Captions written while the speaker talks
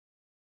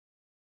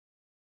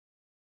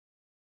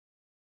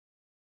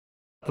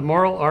The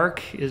moral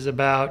arc is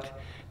about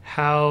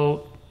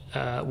how,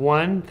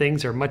 one,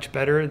 things are much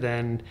better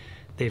than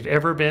they've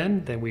ever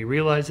been, than we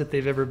realize that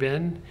they've ever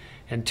been.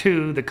 And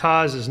two, the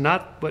cause is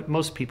not what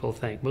most people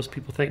think. Most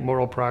people think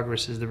moral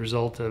progress is the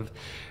result of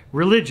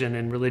religion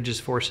and religious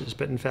forces.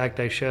 But in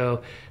fact, I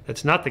show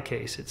that's not the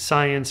case. It's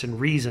science and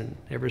reason.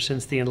 Ever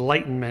since the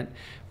Enlightenment,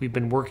 we've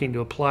been working to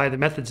apply the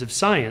methods of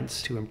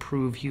science to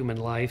improve human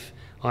life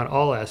on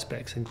all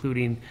aspects,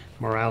 including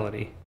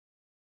morality.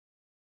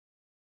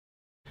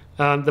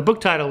 The book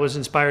title was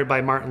inspired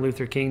by Martin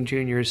Luther King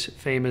Jr.'s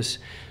famous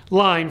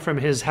line from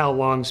his How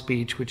Long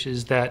speech, which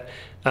is that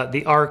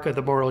the arc of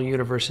the moral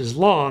universe is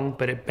long,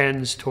 but it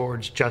bends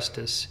towards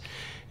justice.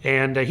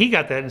 And he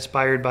got that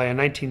inspired by a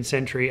 19th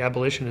century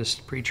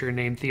abolitionist preacher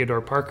named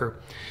Theodore Parker,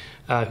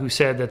 who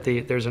said that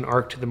there's an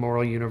arc to the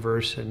moral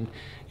universe, and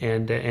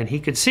he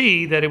could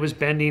see that it was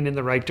bending in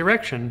the right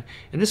direction.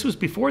 And this was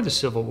before the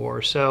Civil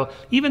War, so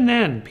even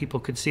then people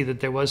could see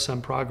that there was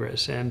some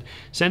progress. And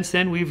since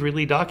then we've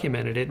really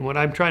documented it. And what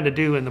I'm trying to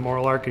do in the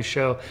moral arc is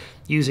show,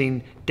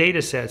 using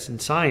data sets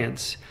and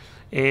science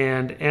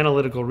and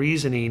analytical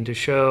reasoning, to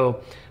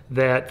show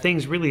that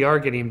things really are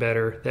getting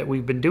better, that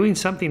we've been doing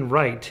something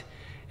right,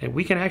 and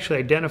we can actually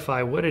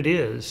identify what it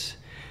is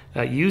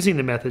using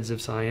the methods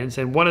of science.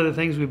 And one of the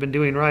things we've been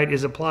doing right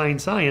is applying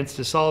science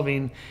to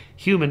solving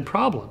human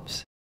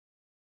problems.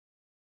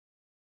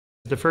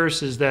 The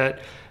first is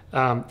that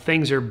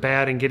things are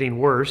bad and getting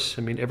worse.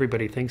 I mean,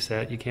 everybody thinks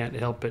that. You can't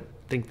help but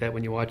think that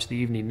when you watch the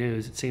evening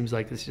news. It seems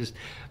like it's just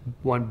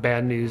one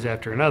bad news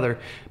after another.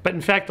 But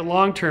in fact, the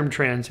long-term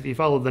trends, if you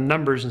follow the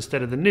numbers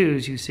instead of the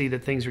news, you see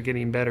that things are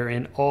getting better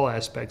in all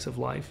aspects of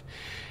life.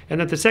 And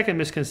that the second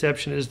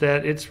misconception is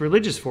that it's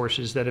religious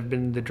forces that have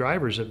been the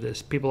drivers of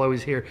this. People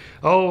always hear,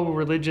 oh,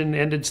 religion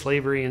ended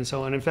slavery and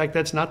so on. In fact,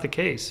 that's not the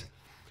case.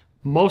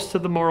 Most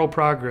of the moral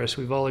progress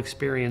we've all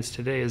experienced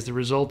today is the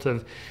result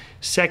of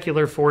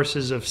secular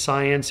forces of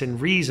science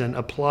and reason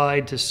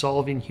applied to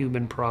solving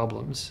human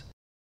problems.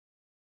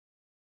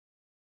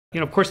 You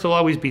know, of course, there'll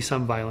always be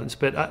some violence,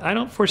 but I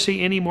don't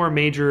foresee any more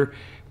major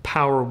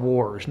power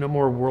wars, no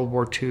more World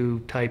War II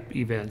type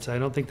events. I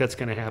don't think that's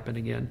going to happen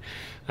again.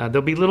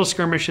 There'll be little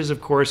skirmishes, of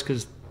course,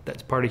 because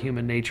that's part of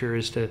human nature,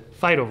 is to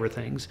fight over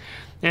things.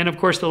 And of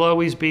course, there'll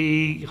always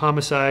be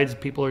homicides.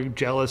 People are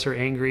jealous or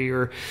angry,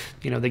 or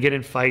they get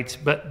in fights.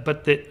 But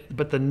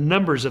the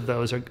numbers of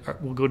those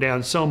will go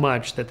down so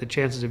much that the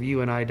chances of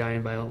you and I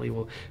dying violently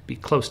will be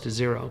close to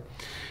zero.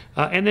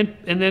 And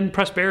then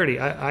prosperity.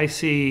 I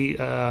see,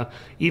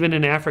 even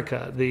in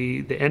Africa,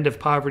 the end of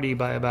poverty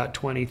by about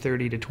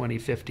 2030 to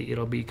 2050.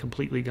 It'll be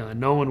completely gone.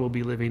 No one will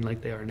be living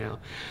like they are now.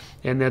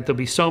 And that there'll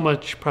be so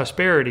much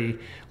prosperity,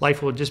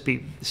 life will just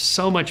be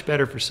so much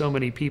better for so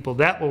many people.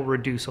 That will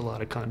reduce a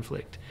lot of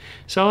conflict.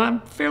 So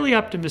I'm fairly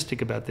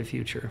optimistic about the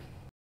future.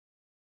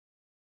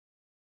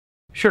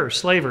 Sure,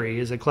 slavery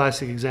is a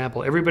classic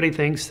example. Everybody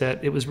thinks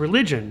that it was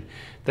religion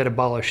that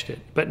abolished it,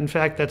 but in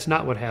fact that's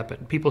not what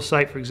happened. People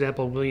cite, for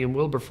example, William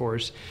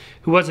Wilberforce,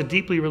 who was a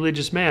deeply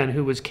religious man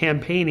who was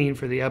campaigning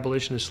for the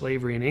abolition of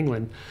slavery in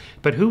England.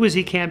 But who was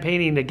he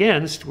campaigning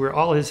against? Were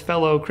all his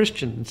fellow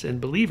Christians and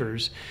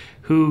believers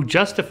who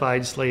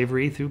justified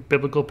slavery through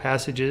biblical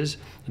passages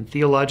and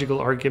theological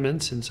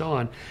arguments and so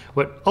on.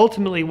 What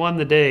ultimately won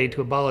the day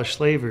to abolish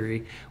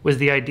slavery was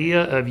the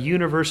idea of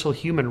universal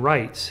human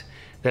rights,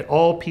 that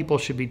all people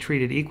should be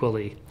treated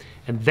equally.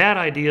 And that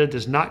idea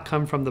does not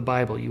come from the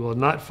Bible. You will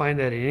not find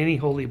that in any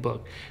holy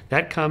book.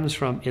 That comes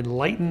from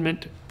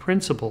Enlightenment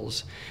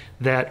principles,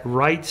 that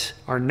rights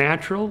are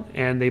natural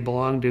and they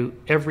belong to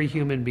every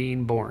human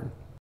being born.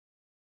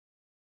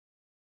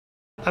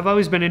 I've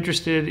always been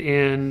interested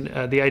in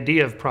the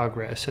idea of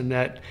progress, and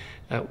that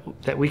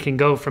we can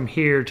go from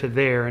here to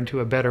there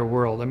into a better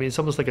world. I mean, it's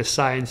almost like a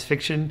science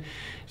fiction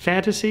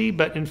fantasy,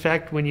 but in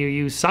fact, when you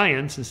use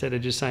science instead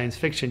of just science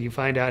fiction, you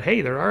find out, hey,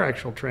 there are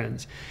actual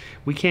trends.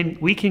 We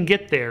can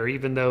get there,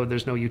 even though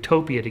there's no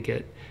utopia to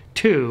get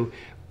to.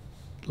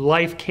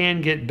 Life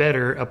can get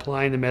better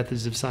applying the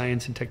methods of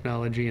science and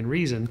technology and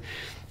reason.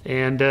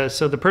 And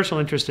so the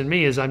personal interest in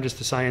me is, I'm just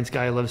a science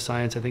guy. I love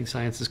science. I think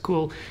science is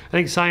cool. I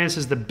think science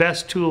is the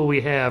best tool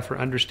we have for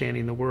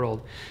understanding the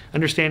world,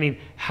 understanding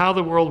how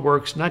the world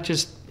works, not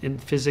just in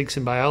physics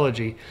and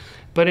biology,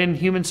 but in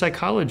human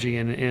psychology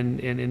and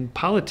in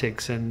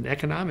politics and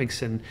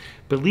economics and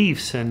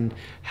beliefs, and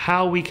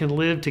how we can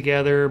live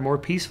together more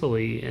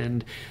peacefully.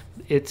 And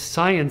it's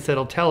science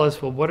that'll tell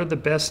us, well, what are the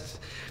best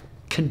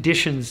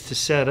conditions to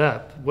set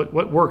up?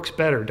 What works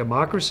better,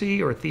 democracy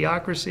or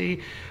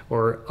theocracy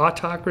or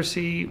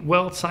autocracy?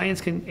 Well, science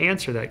can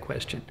answer that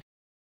question.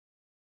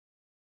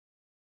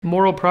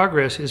 Moral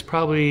progress is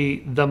probably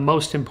the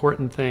most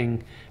important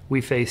thing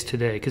we face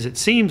today, because it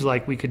seems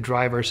like we could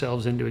drive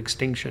ourselves into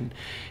extinction.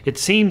 It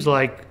seems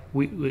like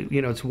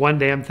it's one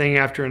damn thing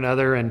after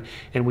another, and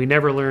we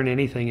never learn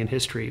anything in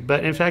history.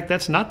 But in fact,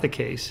 that's not the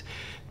case.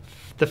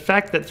 The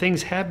fact that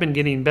things have been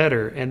getting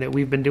better and that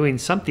we've been doing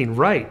something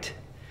right,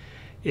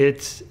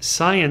 it's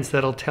science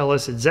that'll tell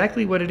us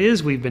exactly what it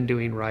is we've been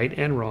doing right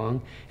and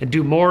wrong, and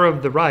do more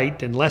of the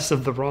right and less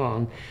of the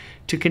wrong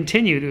to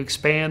continue to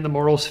expand the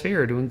moral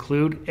sphere to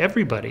include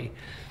everybody.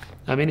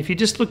 I mean, if you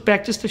just look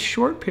back just a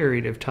short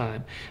period of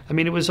time, I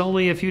mean, it was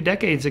only a few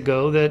decades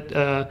ago that,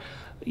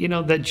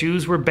 that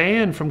Jews were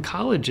banned from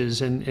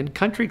colleges and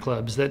country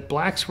clubs, that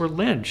blacks were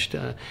lynched.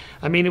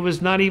 I mean, it was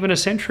not even a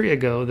century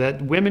ago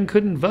that women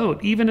couldn't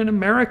vote, even in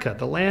America,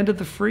 the land of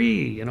the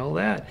free and all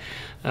that.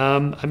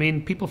 I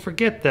mean, people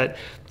forget that,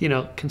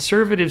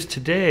 conservatives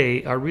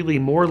today are really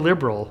more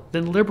liberal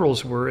than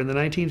liberals were in the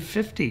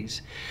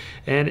 1950s.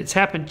 And it's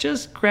happened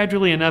just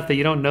gradually enough that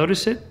you don't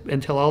notice it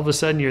until all of a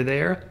sudden you're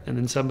there. And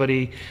then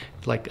somebody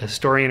like a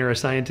historian or a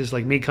scientist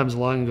like me comes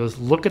along and goes,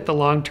 look at the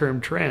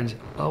long-term trends.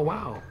 Oh,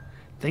 wow,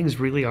 things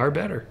really are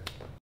better.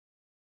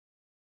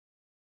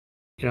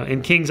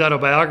 In King's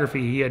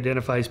autobiography, he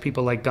identifies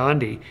people like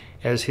Gandhi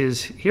as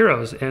his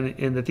heroes. And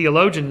in the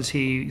theologians,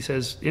 he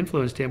says,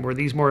 influenced him were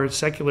these more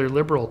secular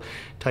liberal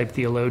type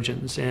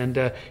theologians.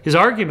 And his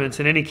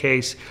arguments, in any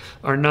case,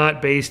 are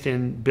not based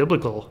in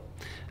biblical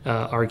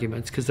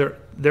arguments, because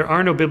there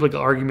are no biblical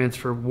arguments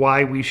for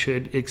why we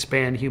should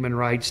expand human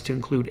rights to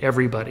include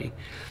everybody.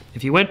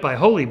 If you went by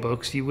holy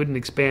books, you wouldn't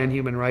expand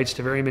human rights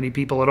to very many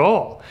people at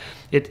all.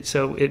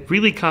 So it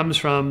really comes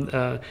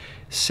from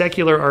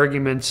secular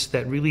arguments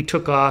that really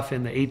took off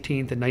in the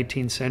 18th and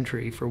 19th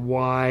century for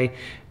why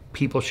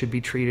people should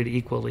be treated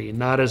equally,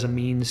 not as a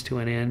means to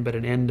an end, but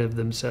an end of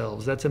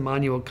themselves. That's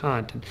Immanuel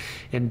Kant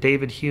and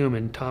David Hume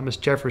and Thomas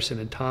Jefferson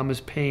and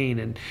Thomas Paine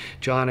and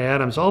John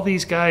Adams. All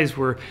these guys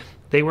were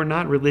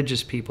not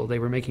religious people. They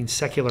were making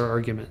secular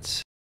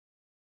arguments.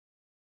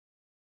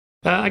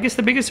 I guess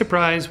the biggest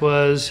surprise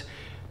was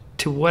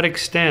to what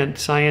extent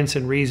science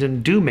and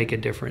reason do make a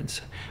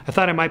difference. I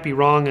thought I might be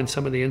wrong in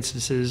some of the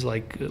instances,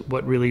 like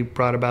what really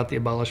brought about the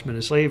abolishment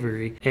of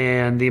slavery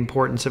and the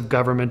importance of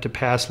government to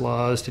pass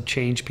laws to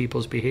change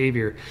people's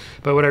behavior.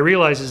 But what I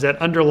realized is that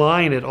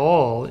underlying it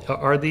all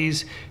are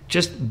these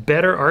just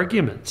better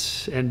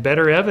arguments and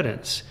better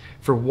evidence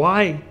for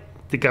why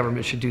the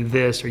government should do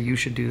this, or you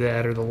should do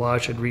that, or the law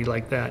should read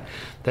like that.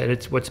 That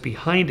it's what's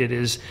behind it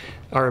is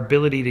our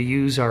ability to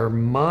use our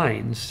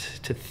minds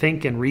to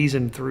think and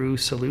reason through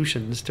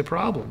solutions to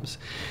problems.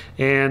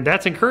 And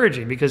that's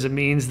encouraging because it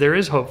means there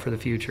is hope for the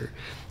future.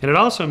 And it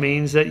also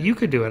means that you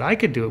could do it, I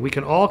could do it. We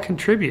can all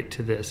contribute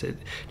to this. It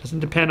doesn't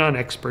depend on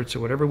experts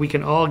or whatever. We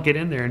can all get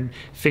in there and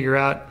figure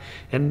out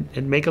and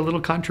make a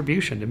little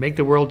contribution to make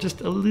the world just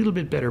a little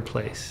bit better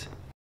place.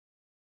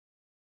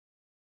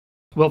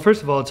 Well,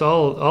 first of all, it's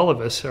all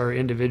of us are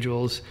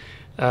individuals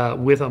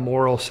with a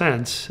moral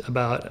sense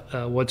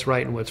about what's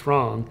right and what's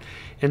wrong.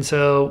 And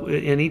so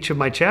in each of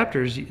my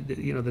chapters,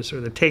 the sort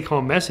of the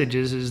take-home message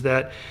is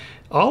that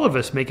all of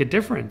us make a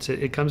difference.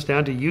 It comes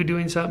down to you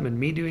doing something and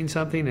me doing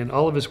something and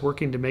all of us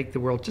working to make the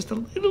world just a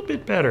little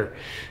bit better.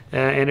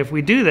 And if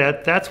we do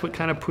that, that's what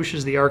kind of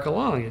pushes the arc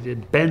along.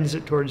 It bends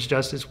it towards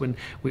justice when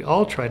we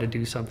all try to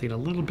do something a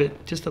little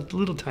bit, just a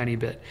little tiny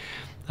bit.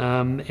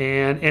 And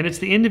it's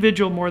the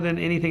individual more than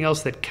anything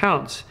else that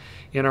counts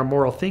in our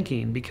moral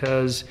thinking,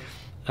 because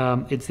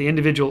it's the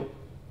individual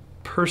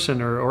person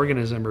or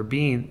organism or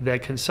being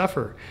that can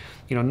suffer.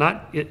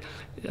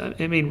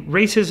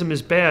 Racism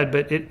is bad,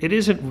 but it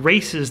isn't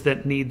races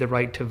that need the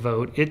right to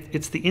vote.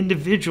 It's the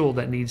individual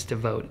that needs to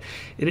vote.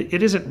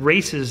 It isn't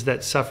races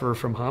that suffer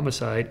from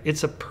homicide.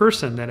 It's a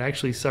person that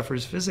actually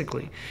suffers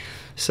physically.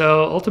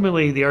 So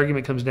ultimately, the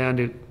argument comes down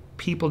to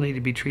people need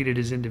to be treated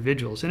as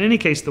individuals. In any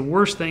case, the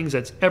worst things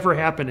that's ever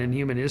happened in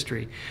human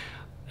history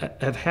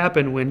have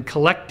happened when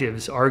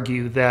collectives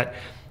argue that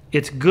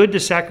it's good to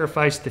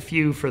sacrifice the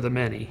few for the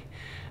many.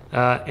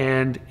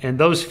 And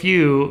those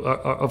few,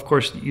 of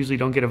course, usually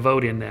don't get a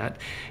vote in that.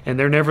 And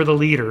they're never the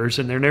leaders,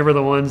 and they're never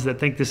the ones that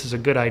think this is a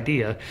good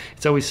idea.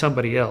 It's always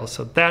somebody else.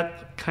 So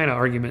that kind of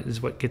argument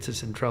is what gets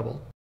us in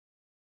trouble.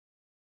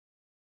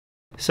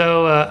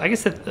 So I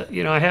guess that,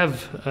 I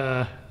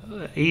have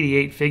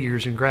 88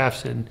 figures and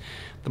graphs in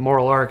the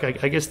moral arc.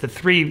 I guess the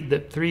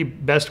three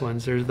best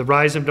ones, there's the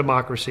rise of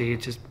democracy.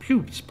 It just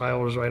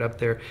spirals right up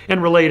there.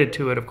 And related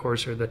to it, of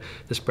course, are the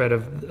spread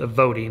of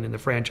voting and the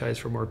franchise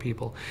for more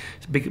people.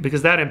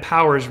 Because that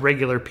empowers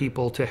regular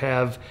people to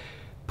have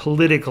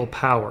political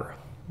power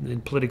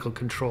and political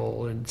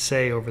control and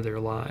say over their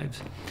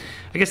lives.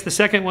 I guess the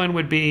second one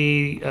would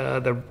be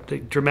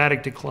the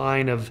dramatic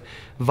decline of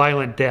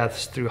violent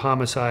deaths through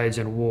homicides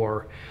and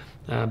war.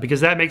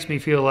 Because that makes me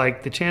feel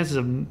like the chances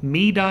of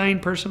me dying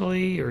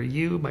personally, or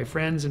you, my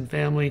friends and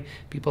family,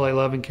 people I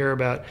love and care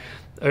about,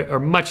 are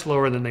much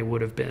lower than they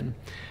would have been.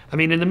 I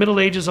mean, in the Middle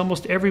Ages,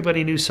 almost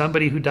everybody knew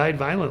somebody who died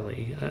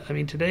violently. I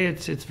mean, today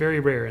it's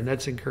very rare, and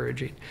that's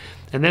encouraging.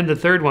 And then the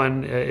third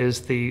one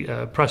is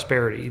the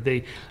prosperity.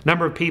 The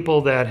number of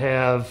people that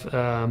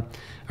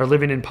are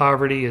living in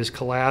poverty has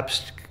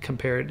collapsed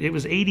compared. It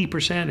was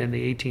 80% in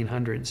the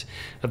 1800s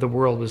of the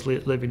world was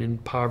living in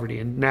poverty,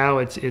 and now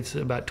it's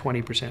about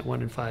 20%,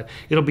 1 in 5.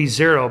 It'll be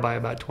 0 by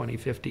about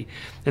 2050.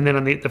 And then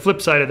on the flip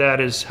side of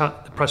that is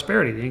the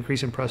prosperity, the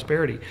increase in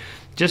prosperity.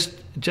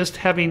 Just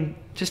having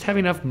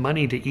enough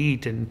money to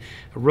eat and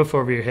a roof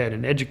over your head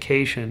and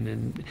education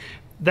and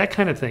That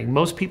kind of thing.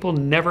 Most people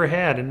never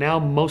had, and now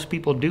most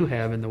people do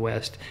have in the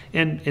West,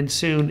 and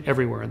soon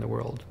everywhere in the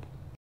world.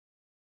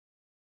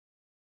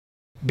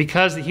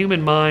 Because the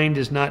human mind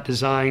is not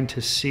designed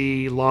to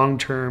see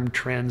long-term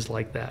trends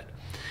like that.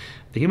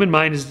 The human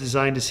mind is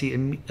designed to see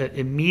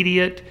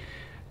immediate,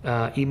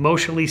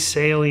 emotionally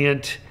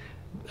salient,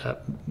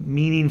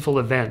 meaningful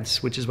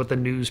events, which is what the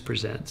news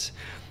presents.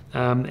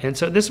 And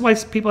so this is why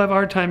people have a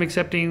hard time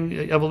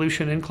accepting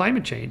evolution and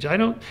climate change.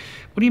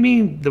 What do you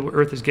mean the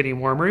Earth is getting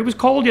warmer? It was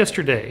cold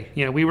yesterday.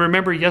 You know, we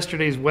remember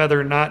yesterday's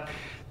weather, not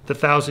the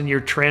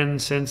 1,000-year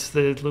trend since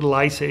the little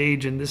ice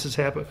age, and this has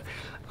happened.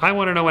 I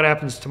want to know what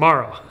happens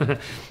tomorrow.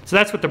 So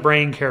that's what the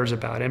brain cares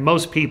about. And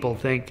most people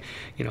think,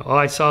 you know, oh,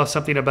 I saw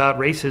something about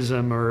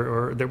racism,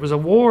 or there was a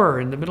war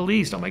in the Middle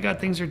East. Oh my God,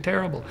 things are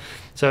terrible.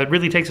 So it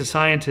really takes a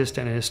scientist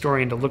and a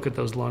historian to look at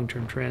those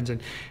long-term trends.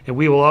 And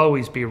we will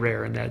always be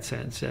rare in that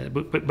sense.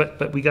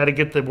 But we got to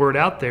get the word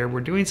out there.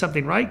 We're doing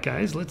something right,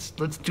 guys. Let's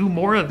do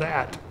more of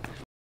that.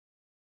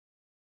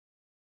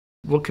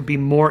 What could be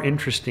more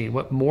interesting?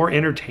 What more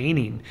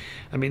entertaining?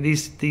 I mean,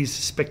 these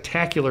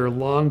spectacular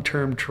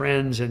long-term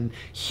trends and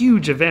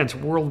huge events,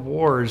 world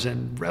wars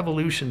and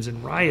revolutions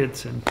and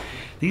riots and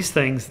these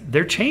things,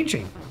 they're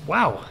changing.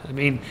 Wow. I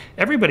mean,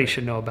 everybody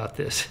should know about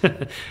this.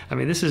 I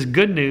mean, this is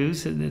good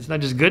news. And it's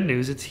not just good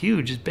news, it's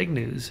huge. It's big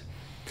news.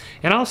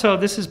 And also,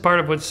 this is part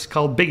of what's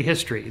called big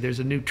history. There's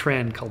a new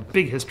trend called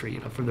big history,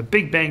 you know, from the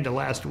Big Bang to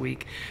last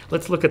week.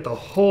 Let's look at the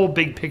whole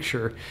big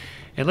picture.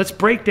 And let's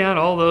break down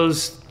all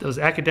those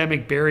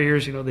academic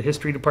barriers. You know, the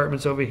history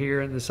department's over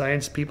here, and the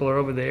science people are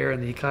over there,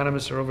 and the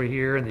economists are over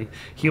here, and the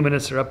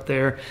humanists are up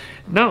there.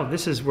 No,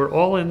 we're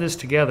all in this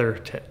together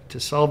to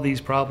solve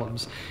these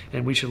problems.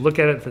 And we should look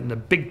at it in the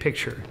big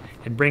picture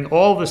and bring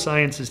all the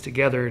sciences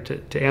together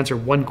to answer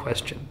one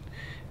question.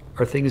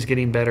 Are things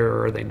getting better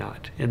or are they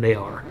not? And they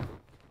are.